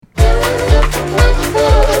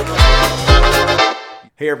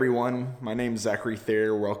Hey everyone, my name is Zachary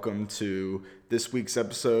Thayer. Welcome to this week's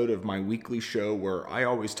episode of my weekly show where I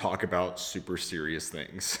always talk about super serious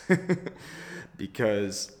things.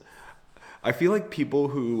 Because I feel like people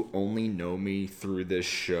who only know me through this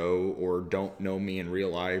show or don't know me in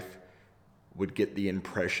real life would get the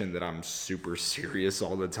impression that I'm super serious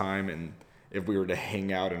all the time, and if we were to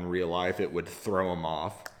hang out in real life, it would throw them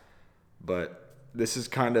off. But this is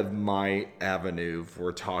kind of my avenue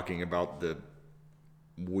for talking about the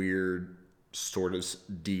weird, sort of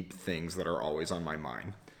deep things that are always on my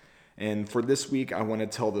mind. And for this week, I want to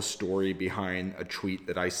tell the story behind a tweet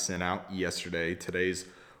that I sent out yesterday. Today's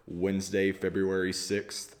Wednesday, February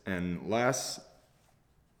 6th. And last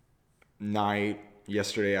night,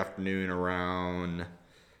 yesterday afternoon, around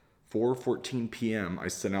 4:14 p.m., I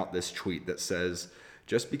sent out this tweet that says,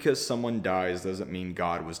 "Just because someone dies doesn't mean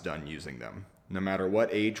God was done using them. No matter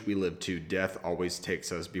what age we live to, death always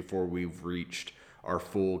takes us before we've reached our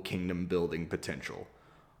full kingdom building potential.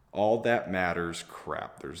 All that matters,"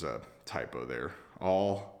 crap, there's a typo there.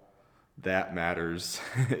 All that matters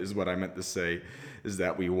is what I meant to say, is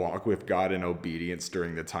that we walk with God in obedience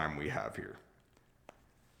during the time we have here.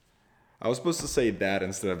 I was supposed to say that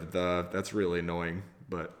instead of the. That's really annoying,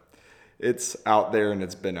 but it's out there and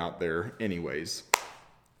it's been out there anyways.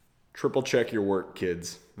 Triple check your work,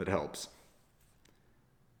 kids. It helps.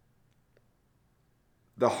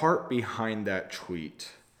 The heart behind that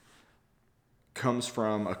tweet comes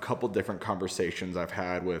from a couple different conversations I've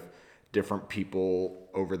had with different people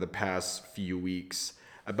over the past few weeks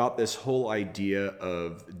about this whole idea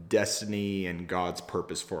of destiny and God's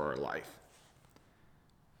purpose for our life.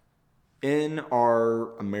 In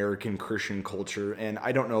our American Christian culture, and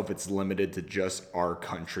I don't know if it's limited to just our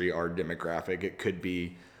country, our demographic, it could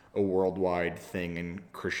be a worldwide thing in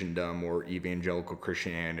Christendom or evangelical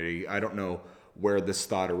Christianity. I don't know where this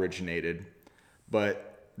thought originated,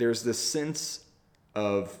 but there's this sense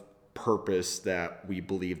of purpose that we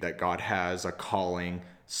believe that God has, a calling,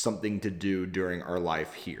 something to do during our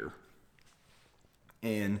life here.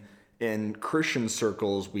 And in Christian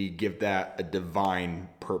circles, we give that a divine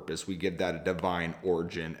purpose. We give that a divine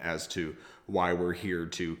origin as to why we're here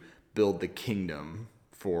to build the kingdom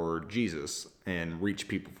for Jesus and reach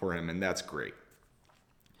people for him, and that's great.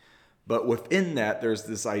 But within that, there's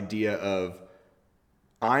this idea of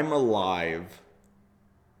I'm alive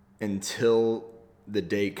until the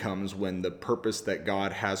day comes when the purpose that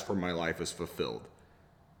God has for my life is fulfilled,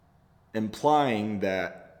 implying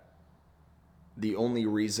that the only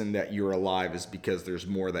reason that you're alive is because there's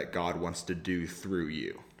more that God wants to do through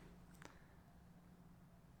you.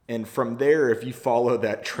 And from there, if you follow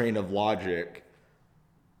that train of logic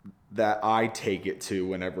that I take it to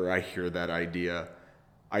whenever I hear that idea,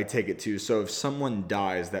 I take it to, so if someone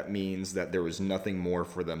dies, that means that there was nothing more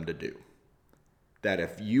for them to do. That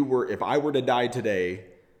if I were to die today,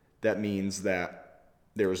 that means that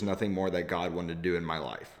there was nothing more that God wanted to do in my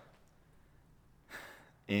life.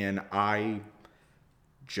 And I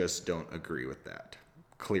just don't agree with that,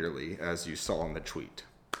 clearly, as you saw in the tweet.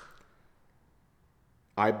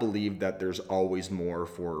 I believe that there's always more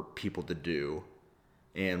for people to do,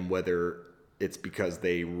 and whether it's because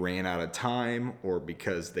they ran out of time or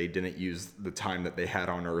because they didn't use the time that they had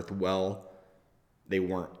on earth well, they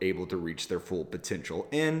weren't able to reach their full potential.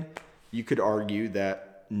 And you could argue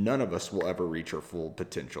that none of us will ever reach our full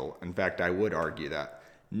potential. In fact, I would argue that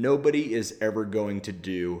nobody is ever going to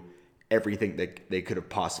do everything that they could have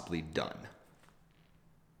possibly done.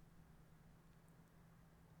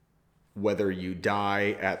 Whether you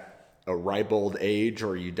die at a ripe old age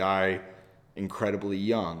or you die incredibly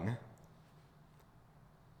young,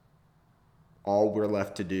 all we're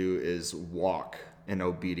left to do is walk in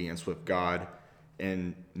obedience with God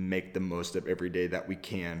and make the most of every day that we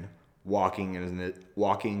can, walking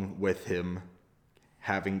with him,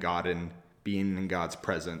 having God and being in God's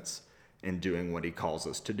presence and doing what he calls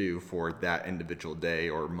us to do for that individual day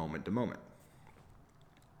or moment to moment.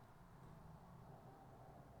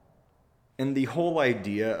 And the whole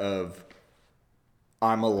idea of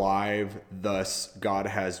I'm alive, thus God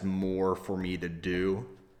has more for me to do,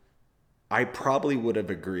 I probably would have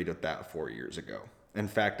agreed with that 4 years ago. In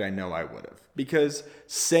fact, I know I would have. Because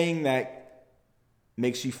saying that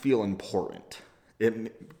makes you feel important.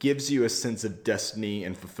 It gives you a sense of destiny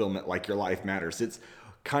and fulfillment, like your life matters. It's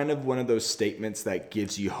kind of one of those statements that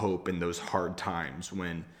gives you hope in those hard times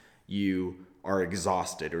when you are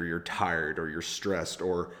exhausted or you're tired or you're stressed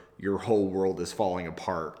or your whole world is falling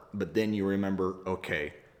apart. But then you remember,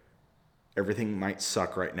 okay, everything might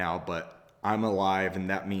suck right now, but I'm alive, and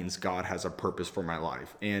that means God has a purpose for my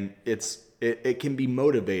life. And it can be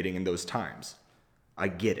motivating in those times. I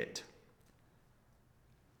get it.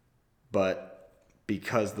 But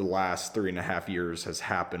because the last 3.5 years has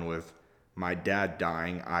happened with my dad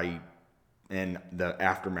dying, and the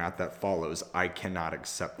aftermath that follows, I cannot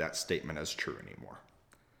accept that statement as true anymore.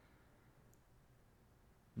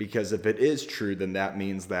 Because if it is true, then that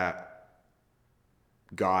means that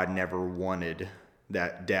God never wanted,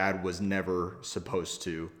 that dad was never supposed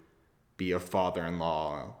to be a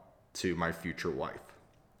father-in-law to my future wife.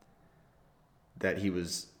 That he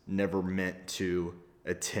was never meant to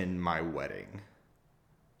attend my wedding.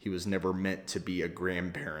 He was never meant to be a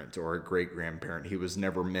grandparent or a great-grandparent. He was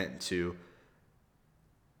never meant to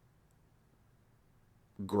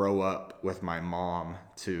grow up with my mom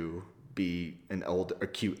to be a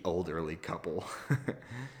cute elderly couple.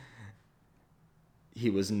 He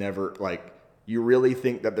was never like, you really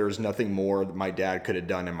think that there's nothing more that my dad could have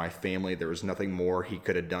done in my family? There was nothing more he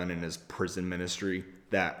could have done in his prison ministry?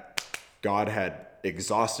 That God had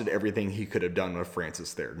exhausted everything he could have done with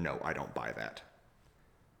Francis there? No, I don't buy that.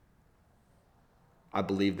 I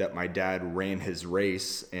believe that my dad ran his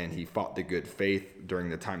race and he fought the good faith during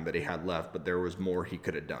the time that he had left, but there was more he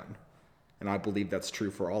could have done. And I believe that's true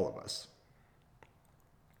for all of us.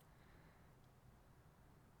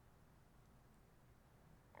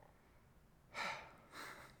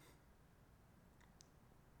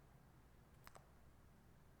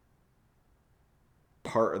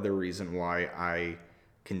 Part of the reason why I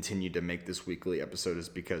continue to make this weekly episode is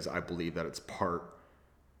because I believe that it's part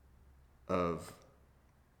of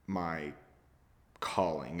my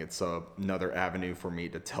calling. It's another avenue for me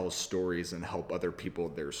to tell stories and help other people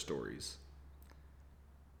with their stories.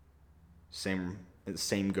 Same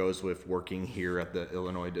goes with working here at the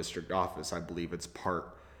Illinois District Office. I believe it's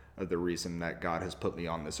part of the reason that God has put me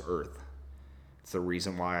on this earth. It's the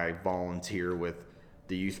reason why I volunteer with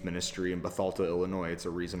the youth ministry in Bethalto, Illinois. It's a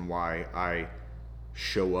reason why I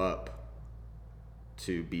show up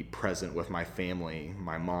to be present with my family,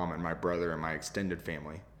 my mom and my brother and my extended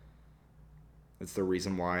family. It's the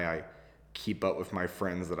reason why I keep up with my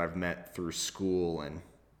friends that I've met through school and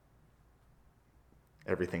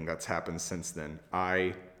everything that's happened since then.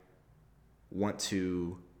 I want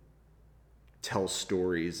to tell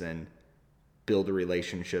stories and build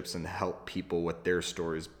relationships and help people with their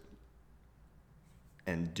stories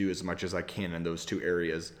and do as much as I can in those two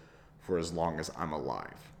areas for as long as I'm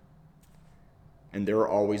alive. And there will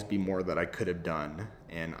always be more that I could have done,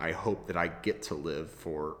 and I hope that I get to live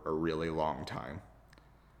for a really long time.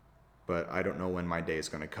 But I don't know when my day is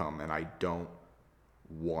going to come, and I don't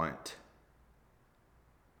want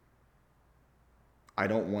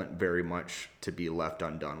very much to be left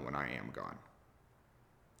undone when I am gone.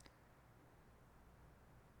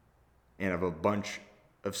 And if a bunch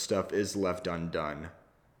of stuff is left undone,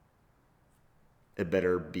 it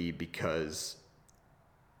better be because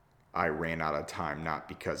I ran out of time, not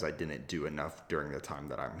because I didn't do enough during the time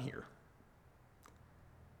that I'm here.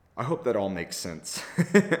 I hope that all makes sense.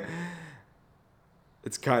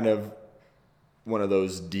 It's kind of one of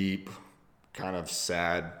those deep, kind of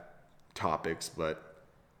sad topics, but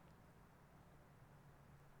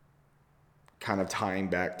kind of tying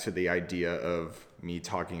back to the idea of me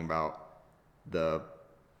talking about the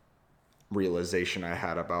realization I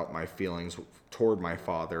had about my feelings toward my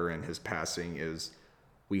father and his passing is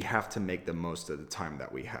we have to make the most of the time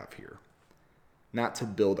that we have here. Not to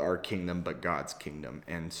build our kingdom, but God's kingdom,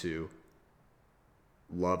 and to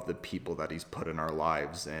love the people that he's put in our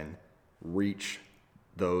lives and reach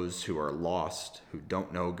those who are lost, who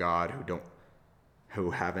don't know God,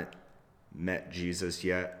 who haven't met Jesus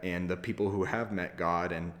yet, and the people who have met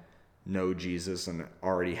God and know Jesus and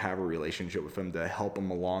already have a relationship with him, to help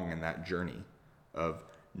them along in that journey of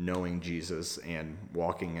knowing Jesus and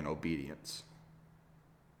walking in obedience.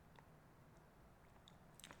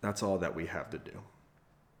 That's all that we have to do.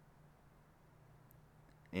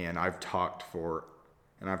 And I've talked for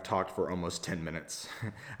almost 10 minutes.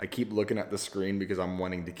 I keep looking at the screen because I'm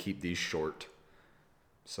wanting to keep these short.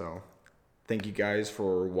 So thank you guys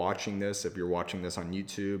for watching this. If you're watching this on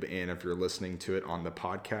YouTube, and if you're listening to it on the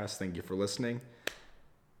podcast, thank you for listening.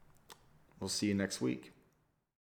 We'll see you next week.